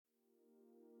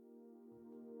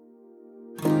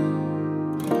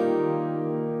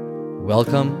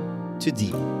Welcome to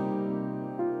Deep,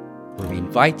 where we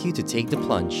invite you to take the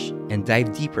plunge and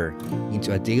dive deeper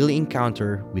into a daily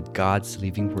encounter with God's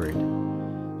living Word.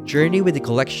 Journey with a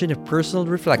collection of personal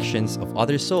reflections of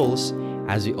other souls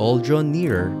as we all draw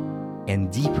nearer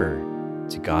and deeper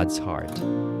to God's heart.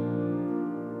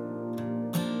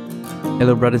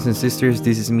 Hello, brothers and sisters.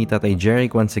 This is me, Tatay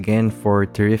Jeric, once again for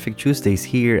Terrific Tuesdays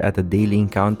here at the Daily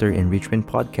Encounter Enrichment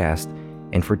Podcast.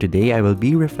 And for today, I will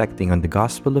be reflecting on the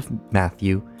Gospel of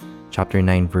Matthew, chapter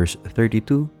 9, verse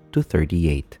 32 to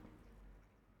 38.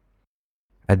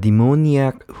 A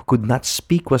demoniac who could not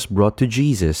speak was brought to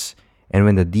Jesus, and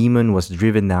when the demon was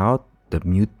driven out, the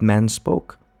mute man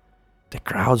spoke. The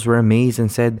crowds were amazed and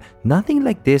said, "Nothing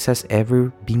like this has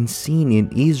ever been seen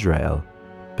in Israel."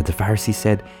 But the Pharisees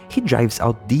said, "He drives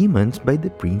out demons by the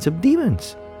prince of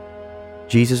demons."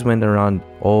 Jesus went around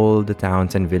all the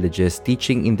towns and villages,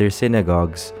 teaching in their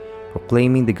synagogues,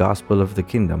 proclaiming the gospel of the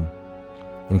kingdom,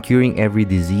 and curing every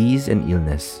disease and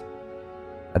illness.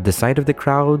 At the sight of the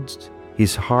crowds,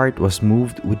 his heart was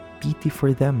moved with pity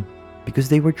for them, because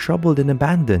they were troubled and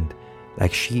abandoned,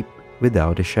 like sheep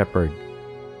without a shepherd.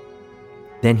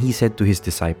 Then he said to his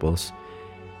disciples,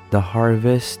 "The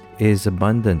harvest is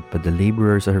abundant, but the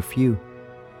laborers are few.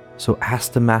 So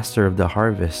ask the master of the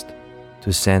harvest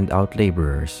to send out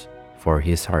laborers for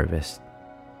his harvest."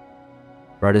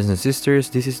 Brothers and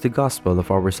sisters, this is the gospel of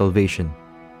our salvation.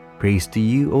 Praise to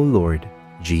you, O Lord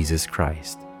Jesus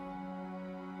Christ.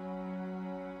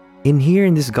 In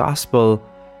this gospel,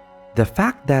 the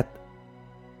fact that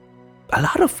a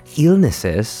lot of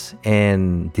illnesses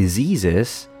and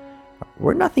diseases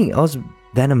were nothing else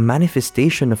than a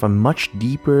manifestation of a much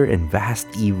deeper and vast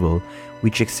evil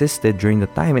which existed during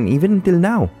the time and even until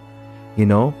now.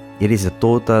 It is a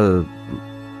total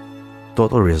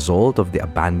result of the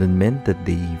abandonment that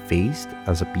they faced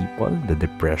as a people, the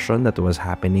depression that was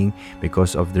happening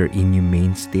because of their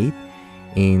inhumane state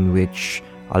in which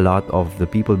a lot of the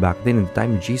people back then in the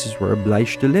time of Jesus were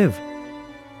obliged to live.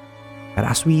 And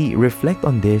as we reflect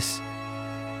on this,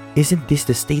 isn't this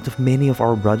the state of many of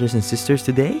our brothers and sisters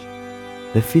today?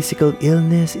 The physical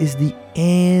illness is the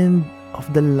end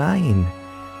of the line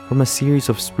from a series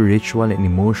of spiritual and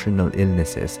emotional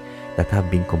illnesses that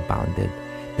have been compounded.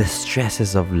 The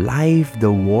stresses of life, the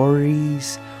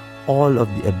worries, all of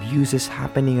the abuses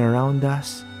happening around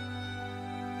us.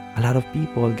 A lot of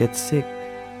people get sick.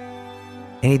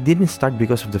 And it didn't start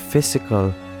because of the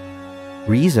physical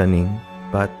reasoning,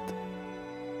 but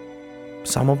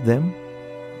some of them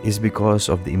is because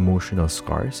of the emotional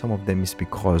scars. Some of them is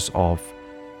because of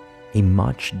a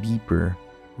much deeper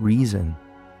reason.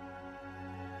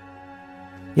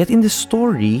 Yet in the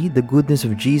story, the goodness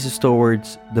of Jesus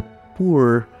towards the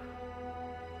poor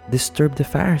disturbed the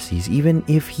Pharisees, even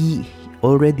if he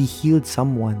already healed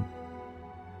someone.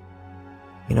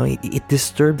 It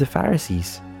disturbed the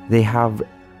Pharisees. They have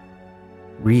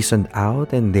reasoned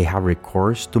out and they have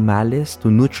recourse to malice to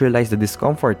neutralize the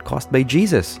discomfort caused by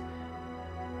Jesus.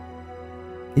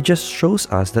 It just shows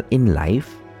us that in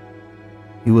life,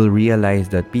 you will realize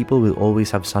that people will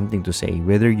always have something to say,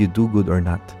 whether you do good or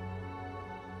not.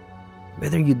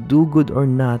 Whether you do good or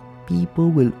not, people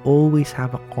will always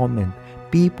have a comment.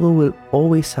 People will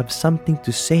always have something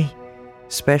to say,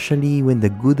 especially when the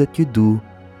good that you do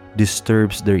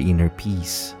disturbs their inner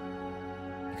peace.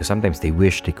 Because sometimes they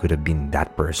wish they could have been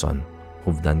that person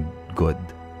who've done good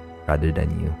rather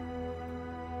than you.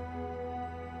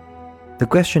 The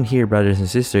question here, brothers and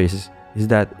sisters, is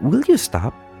that will you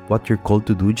stop what you're called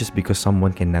to do just because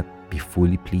someone cannot be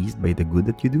fully pleased by the good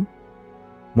that you do?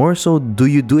 More so, do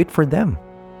you do it for them?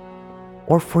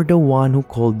 Or for the one who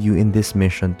called you in this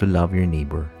mission to love your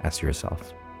neighbor as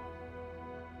yourself?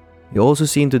 You also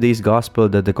see in today's gospel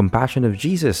that the compassion of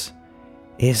Jesus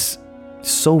is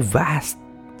so vast,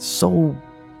 so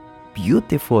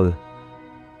beautiful.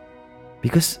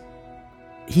 Because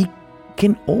he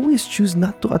can always choose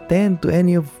not to attend to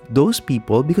any of those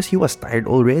people because he was tired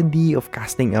already of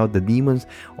casting out the demons,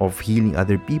 of healing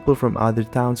other people from other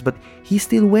towns, but he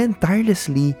still went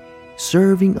tirelessly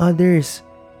serving others.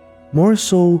 More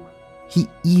so, he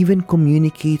even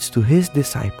communicates to his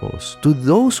disciples, to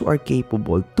those who are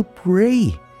capable, to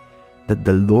pray that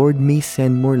the Lord may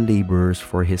send more laborers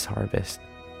for his harvest.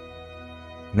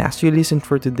 And as you listen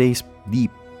for today's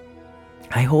Deep,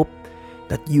 I hope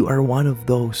that you are one of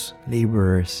those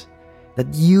laborers, that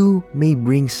you may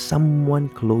bring someone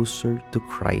closer to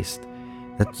Christ,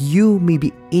 that you may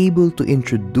be able to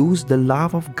introduce the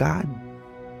love of God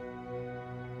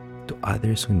to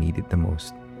others who need it the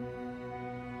most.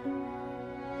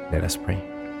 Let us pray.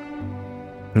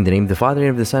 In the name of the Father,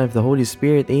 and of the Son, and of the Holy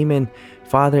Spirit, Amen.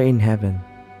 Father in heaven,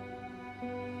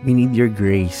 We need your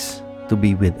grace to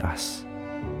be with us.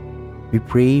 We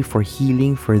pray for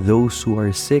healing for those who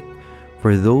are sick,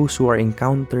 for those who are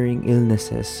encountering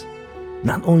illnesses,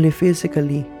 not only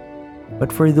physically,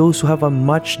 but for those who have a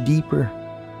much deeper,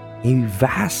 a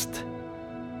vast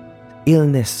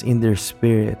illness in their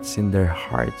spirits, in their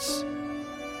hearts.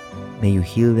 May you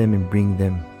heal them and bring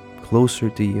them closer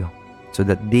to you so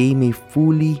that they may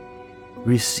fully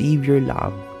receive your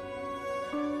love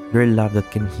that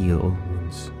can heal all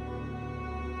wounds.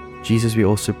 Jesus, we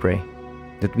also pray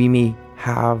that we may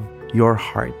have your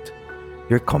heart,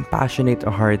 your compassionate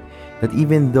heart, that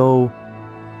even though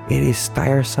it is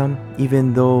tiresome,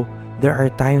 even though there are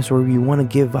times where we want to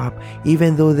give up,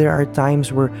 even though there are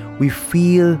times where we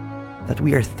feel that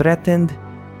we are threatened,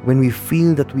 when we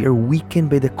feel that we are weakened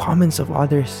by the comments of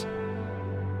others,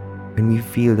 when we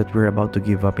feel that we're about to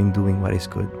give up in doing what is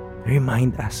good,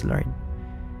 remind us, Lord,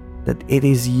 that it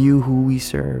is you who we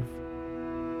serve.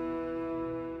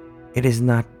 It is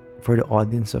not for the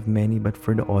audience of many, but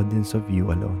for the audience of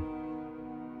you alone.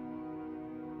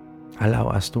 Allow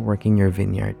us to work in your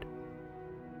vineyard.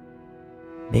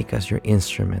 Make us your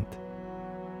instrument.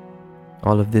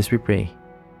 All of this we pray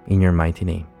in your mighty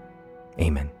name.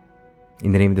 Amen.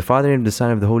 In the name of the Father, and of the Son,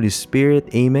 and of the Holy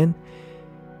Spirit. Amen.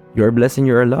 You are blessed and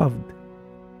you are loved.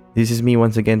 This is me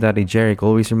once again, Tatay Jeric,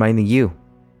 always reminding you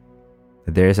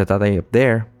that there is a Tatay up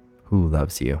there who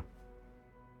loves you.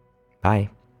 Bye.